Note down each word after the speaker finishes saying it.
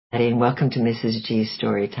And welcome to Mrs. G's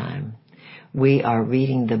Story Time. We are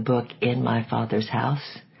reading the book In My Father's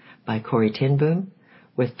House by Corrie ten Boom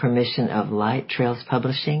with permission of Light Trails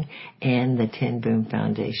Publishing and the Ten Boom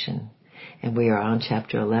Foundation. And we are on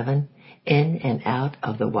chapter 11, In and Out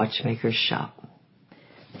of the Watchmaker's Shop.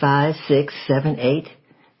 5, 6, 7, 8.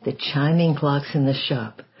 The chiming clocks in the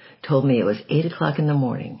shop told me it was 8 o'clock in the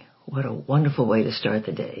morning. What a wonderful way to start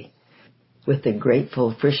the day. With the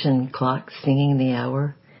grateful Frisian clock singing the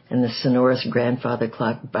hour, and the sonorous grandfather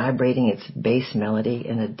clock vibrating its bass melody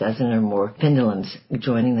and a dozen or more pendulums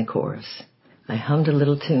joining the chorus. I hummed a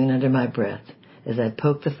little tune under my breath as I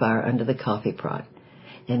poked the fire under the coffee pot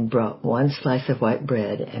and brought one slice of white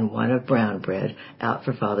bread and one of brown bread out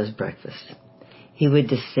for Father's breakfast. He would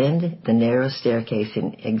descend the narrow staircase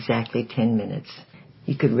in exactly 10 minutes.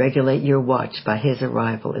 You could regulate your watch by his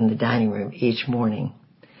arrival in the dining room each morning.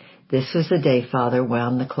 This was the day Father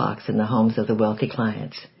wound the clocks in the homes of the wealthy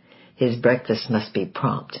clients. His breakfast must be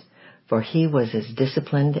prompt, for he was as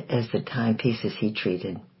disciplined as the timepieces he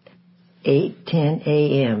treated. 8:10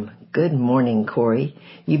 a.m. Good morning, Corrie.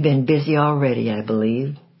 You've been busy already, I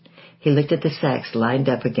believe. He looked at the sacks lined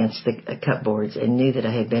up against the cupboards and knew that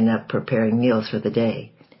I had been up preparing meals for the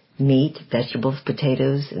day. Meat, vegetables,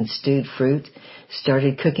 potatoes, and stewed fruit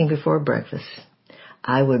started cooking before breakfast.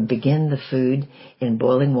 I would begin the food in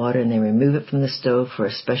boiling water and then remove it from the stove for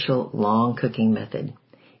a special long cooking method.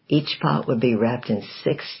 Each pot would be wrapped in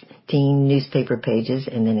 16 newspaper pages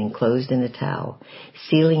and then enclosed in a towel,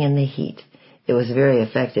 sealing in the heat. It was a very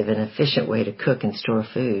effective and efficient way to cook and store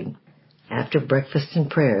food. After breakfast and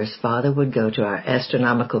prayers, Father would go to our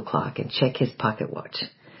astronomical clock and check his pocket watch.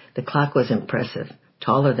 The clock was impressive,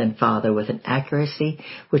 taller than Father, with an accuracy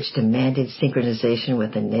which demanded synchronization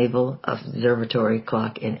with the Naval Observatory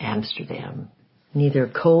clock in Amsterdam.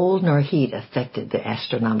 Neither cold nor heat affected the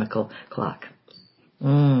astronomical clock.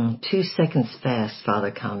 2 seconds fast, Father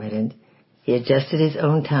commented. He adjusted his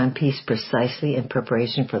own timepiece precisely in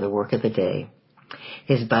preparation for the work of the day.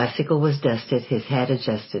 His bicycle was dusted, his hat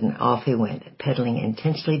adjusted, and off he went, pedaling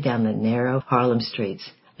intensely down the narrow Harlem streets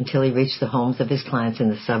until he reached the homes of his clients in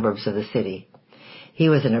the suburbs of the city. He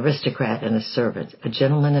was an aristocrat and a servant, a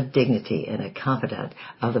gentleman of dignity and a confidant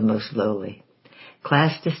of the most lowly.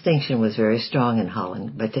 Class distinction was very strong in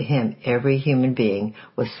Holland, but to him every human being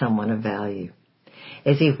was someone of value.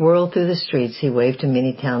 As he whirled through the streets, he waved to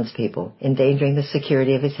many townspeople, endangering the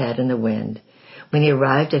security of his hat in the wind. When he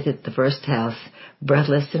arrived at the first house,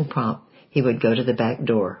 breathless and prompt, he would go to the back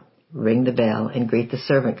door, ring the bell, and greet the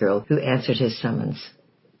servant girl who answered his summons.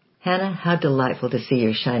 "Hannah, how delightful to see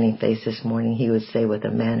your shining face this morning," he would say with a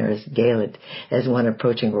manner as gallant as one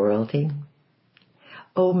approaching royalty.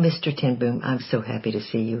 "Oh, Mr. ten Boom, I'm so happy to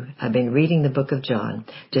see you. I've been reading the book of John,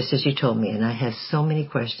 just as you told me, and I have so many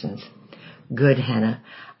questions." "Good, Hannah.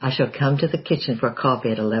 I shall come to the kitchen for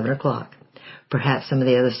coffee at 11 o'clock. Perhaps some of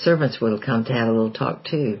the other servants will come to have a little talk,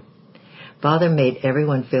 too." Father made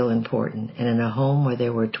everyone feel important, and in a home where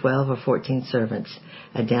there were 12 or 14 servants,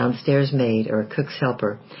 a downstairs maid or a cook's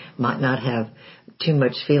helper might not have too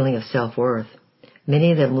much feeling of self-worth.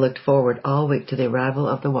 Many of them looked forward all week to the arrival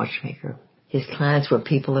of the watchmaker. His clients were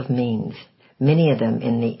people of means, many of them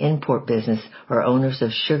in the import business or owners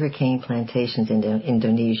of sugarcane plantations in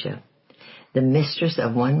Indonesia. The mistress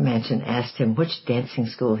of one mansion asked him which dancing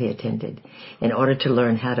school he attended, in order to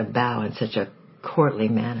learn how to bow in such a courtly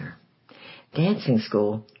manner. "Dancing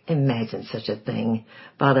school? Imagine such a thing."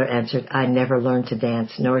 Father answered, "I never learned to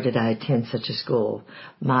dance, nor did I attend such a school.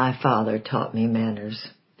 My father taught me manners."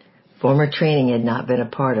 Former training had not been a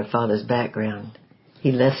part of Father's background.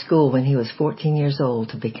 He left school when he was 14 years old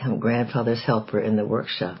to become grandfather's helper in the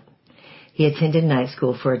workshop. He attended night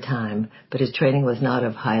school for a time, but his training was not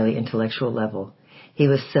of highly intellectual level. He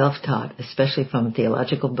was self-taught, especially from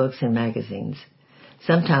theological books and magazines.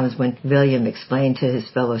 Sometimes when William explained to his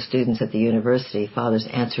fellow students at the university Father's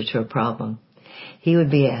answer to a problem, he would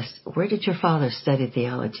be asked, "Where did your father study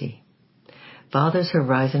theology?" Father's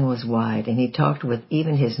horizon was wide, and he talked with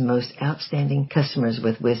even his most outstanding customers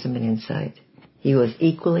with wisdom and insight. He was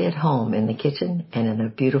equally at home in the kitchen and in the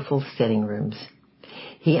beautiful sitting rooms.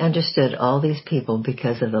 He understood all these people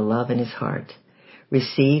because of the love in his heart,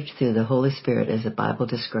 received through the Holy Spirit as the Bible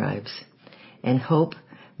describes. And hope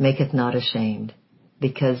maketh not ashamed,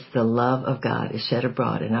 because the love of God is shed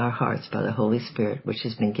abroad in our hearts by the Holy Spirit which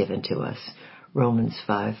has been given to us. Romans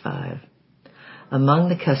 5:5. Among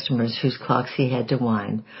the customers whose clocks he had to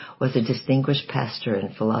wind was a distinguished pastor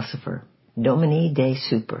and philosopher, Domine de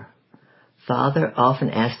Super. Father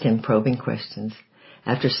often asked him probing questions.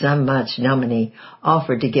 After some months, Domine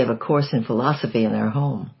offered to give a course in philosophy in their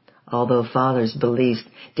home. Although Father's beliefs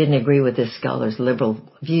didn't agree with this scholar's liberal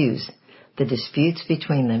views, the disputes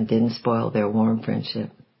between them didn't spoil their warm friendship.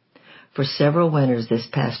 For several winters, this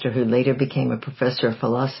pastor, who later became a professor of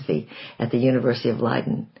philosophy at the University of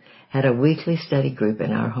Leiden, had a weekly study group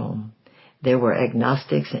in our home. There were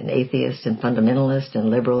agnostics and atheists and fundamentalists and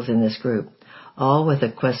liberals in this group, all with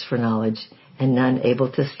a quest for knowledge and none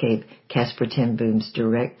able to escape Caspar ten Boom's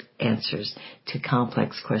direct answers to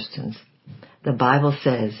complex questions. The Bible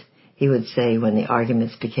says, he would say when the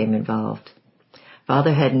arguments became involved.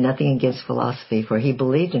 Father had nothing against philosophy, for he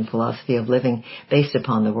believed in philosophy of living based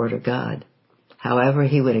upon the Word of God. However,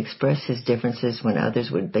 he would express his differences when others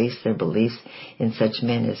would base their beliefs in such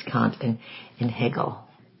men as Kant and Hegel.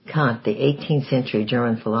 Kant, the 18th century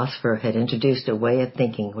German philosopher, had introduced a way of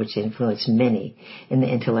thinking which influenced many in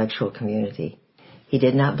the intellectual community. He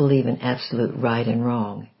did not believe in absolute right and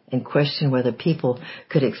wrong, and questioned whether people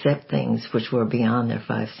could accept things which were beyond their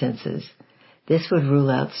five senses. This would rule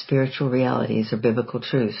out spiritual realities or biblical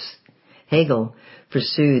truths. Hegel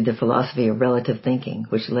pursued the philosophy of relative thinking,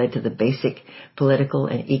 which led to the basic political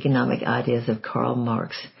and economic ideas of Karl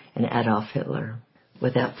Marx and Adolf Hitler.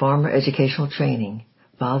 Without formal educational training,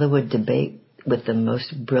 Father would debate with the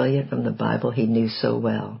most brilliant from the Bible he knew so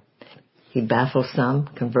well. He baffled some,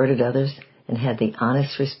 converted others, and had the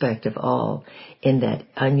honest respect of all in that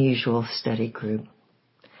unusual study group.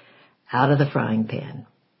 Out of the frying pan.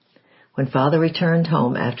 When Father returned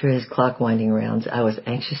home after his clock-winding rounds, I was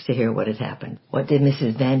anxious to hear what had happened. What did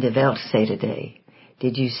Mrs. Van de Velde say today?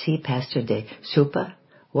 Did you see Pastor de Supa?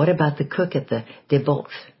 What about the cook at the De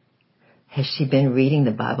Bolts? Has she been reading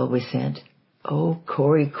the Bible we sent? Oh,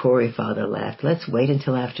 Corey, Father laughed. Let's wait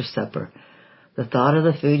until after supper. The thought of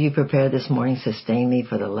the food you prepared this morning sustained me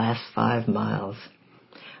for the last 5 miles.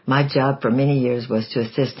 My job for many years was to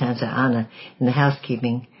assist Tante Anna in the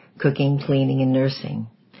housekeeping, cooking, cleaning, and nursing.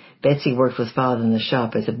 Betsy worked with Father in the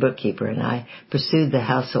shop as a bookkeeper, and I pursued the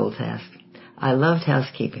household task. I loved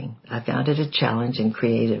housekeeping. I found it a challenge and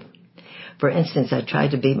creative. For instance, I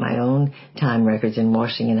tried to beat my own time records in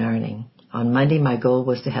washing and ironing. On Monday, my goal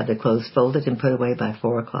was to have the clothes folded and put away by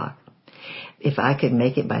 4 o'clock. If I could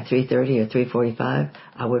make it by 3:30 or 3:45,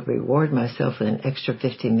 I would reward myself with an extra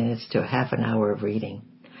 15 minutes to a half an hour of reading.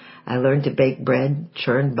 I learned to bake bread,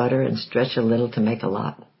 churn butter, and stretch a little to make a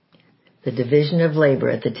lot. The division of labor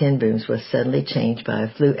at the Ten Booms was suddenly changed by a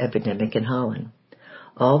flu epidemic in Holland.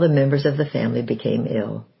 All the members of the family became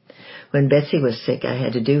ill. When Betsy was sick, I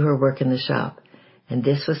had to do her work in the shop, and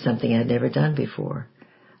this was something I'd never done before.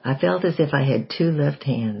 I felt as if I had 2 left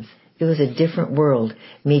hands. It was a different world,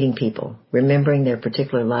 meeting people, remembering their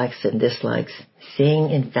particular likes and dislikes, seeing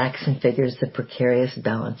in facts and figures the precarious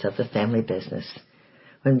balance of the family business.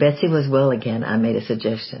 When Betsy was well again, I made a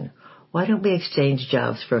suggestion. Why don't we exchange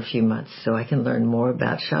jobs for a few months so I can learn more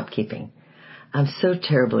about shopkeeping? I'm so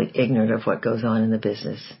terribly ignorant of what goes on in the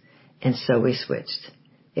business. And so we switched.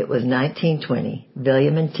 It was 1920.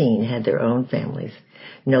 William and Tine had their own families.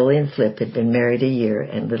 Noli and Flip had been married a year,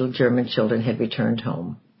 and little German children had returned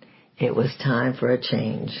home. It was time for a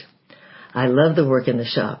change. I loved the work in the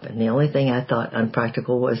shop, and the only thing I thought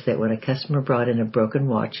unpractical was that when a customer brought in a broken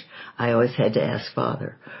watch, I always had to ask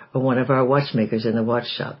Father, or one of our watchmakers in the watch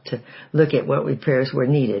shop, to look at what repairs were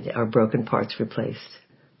needed, or broken parts replaced.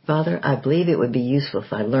 Father, I believe it would be useful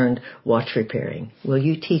if I learned watch repairing. Will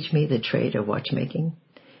you teach me the trade of watchmaking?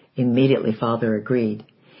 Immediately, Father agreed.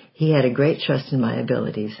 He had a great trust in my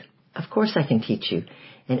abilities. Of course I can teach you,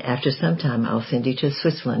 and after some time I'll send you to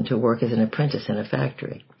Switzerland to work as an apprentice in a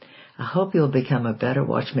factory. I hope you'll become a better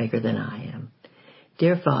watchmaker than I am.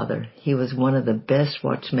 Dear Father, he was one of the best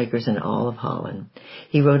watchmakers in all of Holland.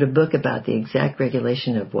 He wrote a book about the exact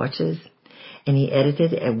regulation of watches, and he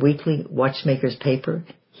edited a weekly watchmaker's paper.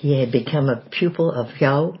 He had become a pupil of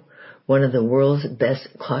Gouw, one of the world's best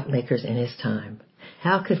clockmakers in his time.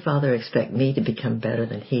 How could Father expect me to become better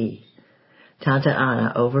than he? Tante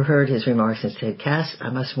Anna overheard his remarks and said, Cass, I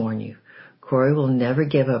must warn you. Corey will never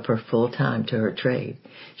give up her full time to her trade.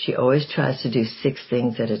 She always tries to do 6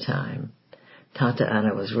 things at a time. Tante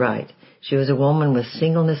Anna was right. She was a woman with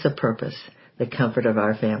singleness of purpose, the comfort of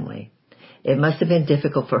our family. It must have been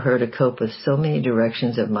difficult for her to cope with so many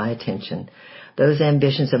directions of my attention, those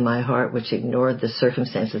ambitions of my heart which ignored the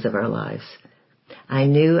circumstances of our lives. I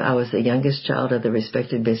knew I was the youngest child of the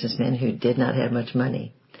respected businessmen who did not have much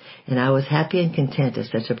money, and I was happy and content as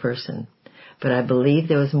such a person. But I believed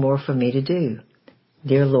there was more for me to do.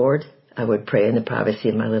 Dear Lord, I would pray in the privacy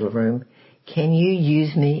of my little room, can you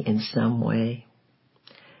use me in some way?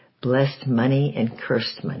 Blessed money and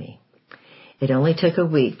cursed money. It only took a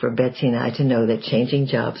week for Betsy and I to know that changing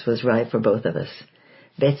jobs was right for both of us.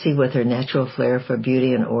 Betsy, with her natural flair for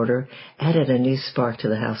beauty and order, added a new spark to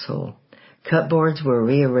the household. Cupboards were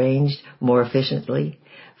rearranged more efficiently.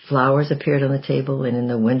 Flowers appeared on the table and in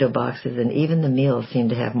the window boxes, and even the meals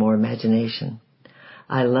seemed to have more imagination.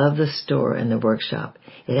 I loved the store and the workshop.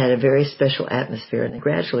 It had a very special atmosphere, and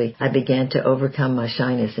gradually I began to overcome my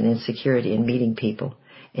shyness and insecurity in meeting people,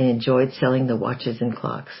 and enjoyed selling the watches and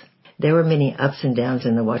clocks. There were many ups and downs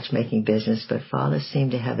in the watchmaking business, but Father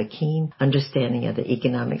seemed to have a keen understanding of the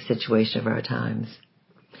economic situation of our times.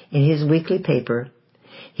 In his weekly paper,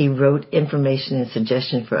 he wrote information and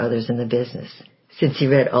suggestions for others in the business. Since he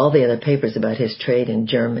read all the other papers about his trade in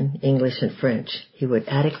German, English, and French, he would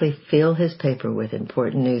adequately fill his paper with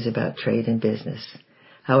important news about trade and business.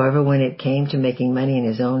 However, when it came to making money in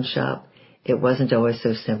his own shop, it wasn't always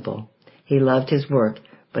so simple. He loved his work,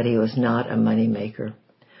 but he was not a money maker.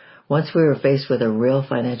 Once we were faced with a real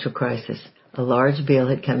financial crisis. A large bill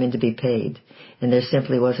had come in to be paid, and there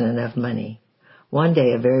simply wasn't enough money. One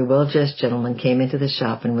day, a very well-dressed gentleman came into the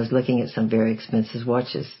shop and was looking at some very expensive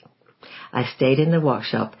watches. I stayed in the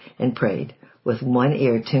workshop and prayed, with one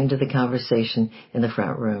ear tuned to the conversation in the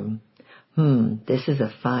front room. This is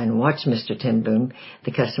a fine watch, Mr. Ten Boom,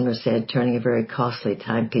 the customer said, turning a very costly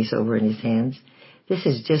timepiece over in his hands. This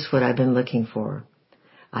is just what I've been looking for.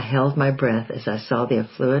 I held my breath as I saw the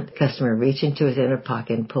affluent customer reach into his inner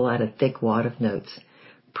pocket and pull out a thick wad of notes.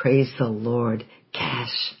 Praise the Lord,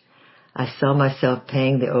 cash. I saw myself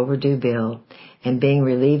paying the overdue bill and being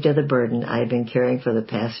relieved of the burden I had been carrying for the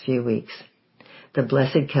past few weeks. The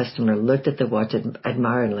blessed customer looked at the watch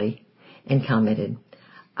admiringly and commented,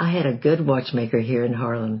 I had a good watchmaker here in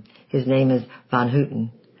Harlem. His name is Van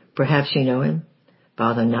Houten. Perhaps you know him?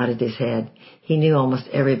 Father nodded his head. He knew almost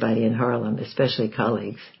everybody in Harlem, especially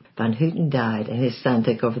colleagues. Van Houten died and his son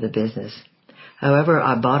took over the business. However,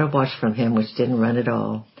 I bought a watch from him which didn't run at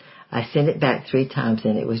all. I sent it back 3 times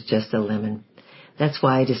and it was just a lemon. That's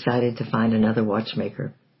why I decided to find another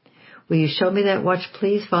watchmaker. Will you show me that watch,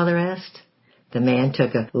 please? Father asked. The man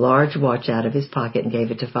took a large watch out of his pocket and gave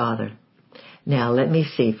it to Father. Now, let me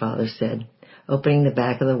see, Father said, opening the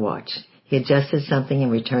back of the watch. He adjusted something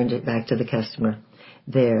and returned it back to the customer.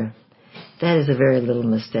 There. That is a very little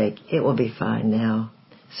mistake. It will be fine now.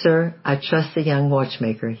 Sir, I trust the young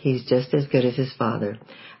watchmaker. He's just as good as his father.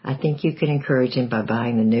 I think you can encourage him by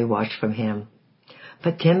buying the new watch from him.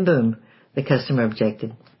 But Ten Boom, the customer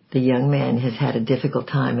objected. The young man has had a difficult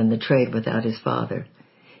time in the trade without his father.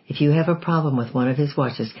 If you have a problem with one of his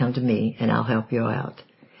watches, come to me and I'll help you out.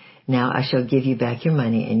 Now I shall give you back your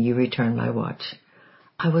money and you return my watch.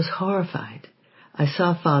 I was horrified. I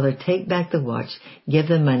saw Father take back the watch, give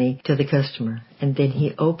the money to the customer, and then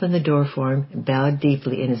he opened the door for him and bowed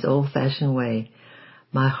deeply in his old-fashioned way.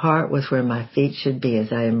 My heart was where my feet should be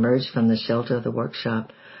as I emerged from the shelter of the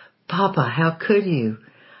workshop. Papa, how could you?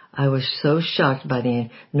 I was so shocked by the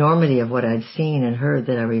enormity of what I'd seen and heard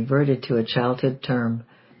that I reverted to a childhood term.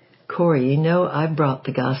 Corey, you know I brought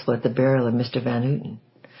the gospel at the burial of Mr. Van Houten.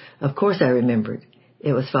 Of course I remembered.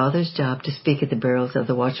 It was Father's job to speak at the burials of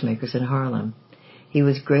the watchmakers in Harlem. He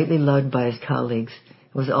was greatly loved by his colleagues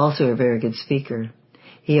and was also a very good speaker.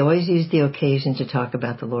 He always used the occasion to talk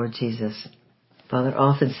about the Lord Jesus. Father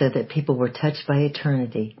often said that people were touched by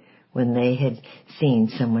eternity when they had seen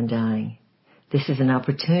someone dying. This is an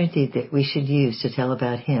opportunity that we should use to tell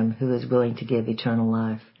about Him who is willing to give eternal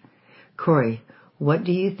life. Corey, what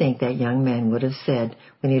do you think that young man would have said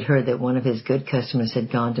when he'd heard that one of his good customers had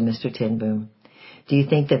gone to Mr. Ten Boom? Do you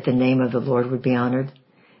think that the name of the Lord would be honored?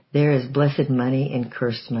 There is blessed money and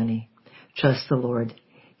cursed money. Trust the Lord.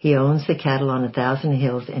 He owns the cattle on 1,000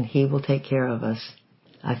 hills, and He will take care of us.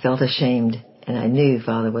 I felt ashamed, and I knew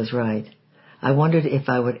Father was right. I wondered if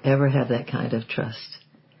I would ever have that kind of trust.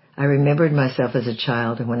 I remembered myself as a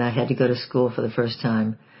child when I had to go to school for the first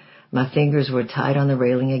time. My fingers were tied on the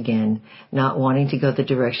railing again, not wanting to go the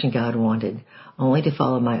direction God wanted, only to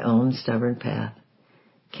follow my own stubborn path.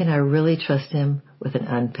 Can I really trust Him with an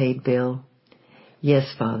unpaid bill?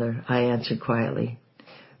 Yes, Father, I answered quietly.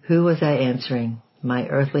 Who was I answering, my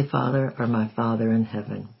earthly father or my Father in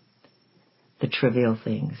heaven? The trivial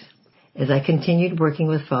things. As I continued working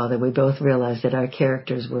with Father, we both realized that our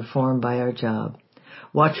characters were formed by our job.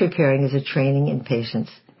 Watch repairing is a training in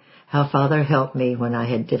patience. How Father helped me when I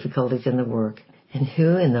had difficulties in the work. And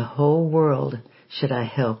who in the whole world should I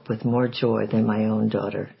help with more joy than my own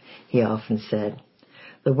daughter? He often said.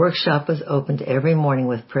 The workshop was opened every morning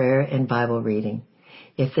with prayer and Bible reading.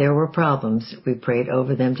 If there were problems, we prayed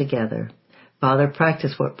over them together. Father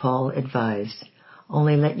practiced what Paul advised.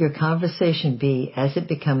 Only let your conversation be as it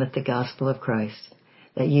becometh the gospel of Christ,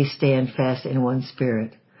 that ye stand fast in one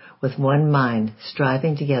spirit, with one mind,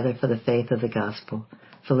 striving together for the faith of the gospel.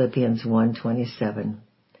 Philippians 1:27.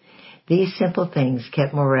 These simple things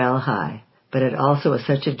kept morale high, but it also was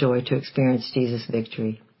such a joy to experience Jesus'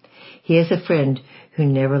 victory. He is a friend who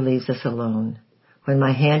never leaves us alone. When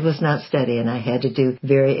my hand was not steady and I had to do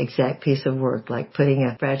very exact piece of work, like putting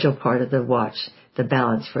a fragile part of the watch, the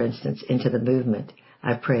balance, for instance, into the movement,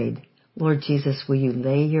 I prayed, Lord Jesus, will you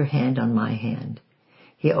lay your hand on my hand?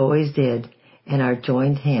 He always did, and our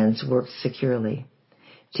joined hands worked securely.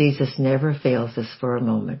 Jesus never fails us for a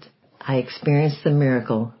moment. I experienced the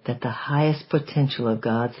miracle that the highest potential of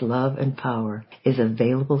God's love and power is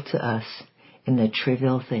available to us in the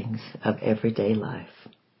trivial things of everyday life.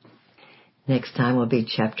 Next time will be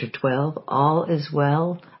chapter 12, All is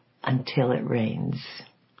Well Until It Rains.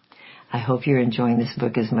 I hope you're enjoying this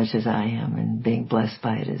book as much as I am and being blessed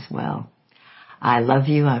by it as well. I love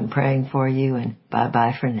you, I'm praying for you, and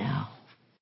bye-bye for now.